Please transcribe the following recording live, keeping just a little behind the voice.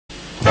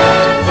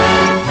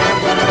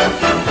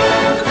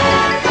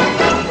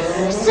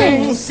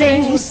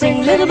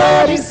little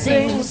birdie,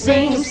 sing,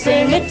 sing,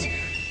 sing it.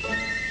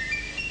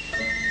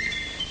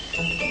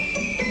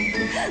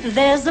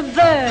 There's a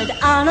bird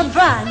on a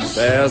branch.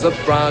 There's a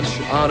branch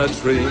on a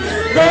tree.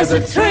 There's a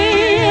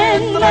tree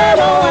in the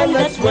meadow, and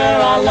that's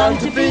where I long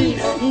to be.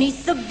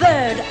 Neath the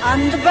bird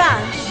on the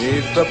branch.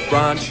 Neath the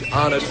branch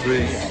on a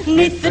tree.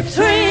 Neath the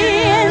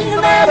tree in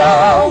the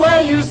meadow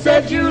where you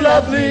said you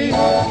loved me.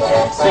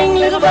 Sing,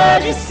 little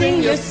birdie,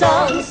 sing your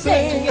song.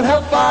 Sing and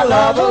help our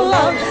love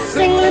along.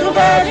 Sing, little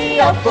birdie,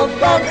 up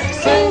above.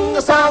 Sing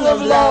a song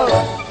of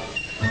love.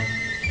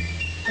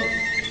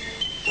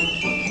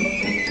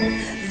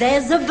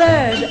 There's a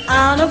bird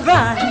on a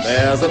branch.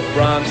 There's a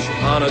branch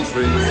on a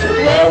tree.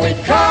 Where we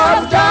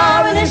carved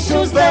our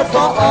initials there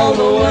for all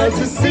the world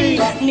to see.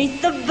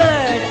 Neath the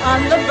bird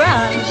on the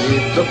branch.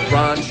 Neath the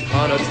branch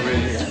on a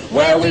tree.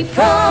 Where we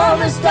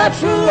promised our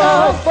true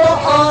love for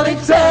all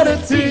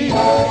eternity.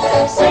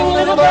 Sing,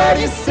 little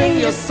birdie,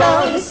 sing your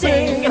song.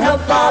 Sing and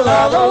help our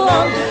love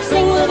along.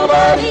 Sing, little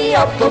birdie,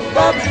 up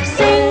above.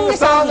 Sing a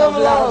song of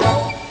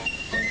love.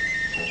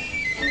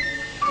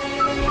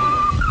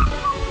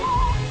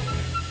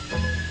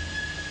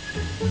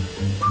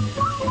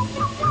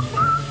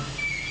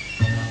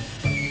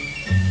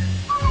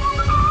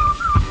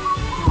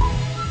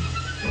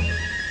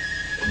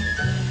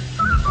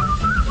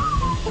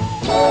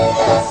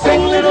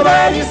 Sing, little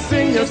birdie,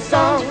 sing your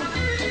song.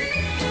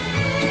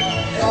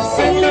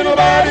 Sing, little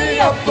birdie,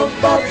 up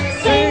above.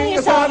 Sing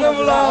a song of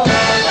love.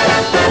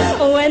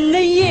 When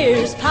the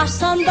years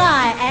pass on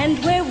by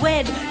and we're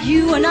wed,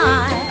 you and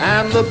I,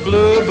 and the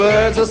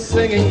bluebirds are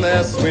singing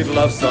their sweet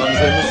love songs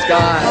in the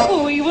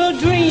sky, we will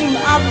dream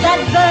of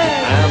that bird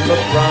and the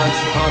branch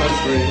on a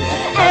tree,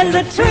 and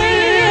the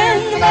tree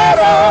in the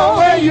meadow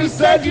where you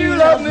said you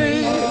loved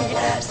me.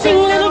 Sing,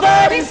 little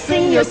birdie,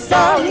 sing your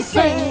song.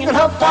 Sing and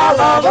help our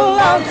love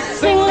along.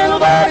 Sing, little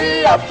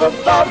birdie, up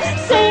above.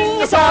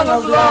 Sing a song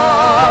of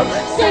love.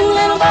 Sing,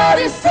 little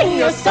birdie, sing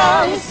your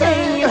song.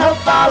 Sing and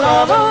help our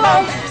love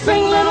along.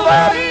 Sing, little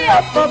birdie,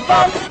 up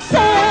above.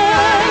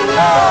 Sing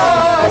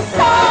your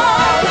song.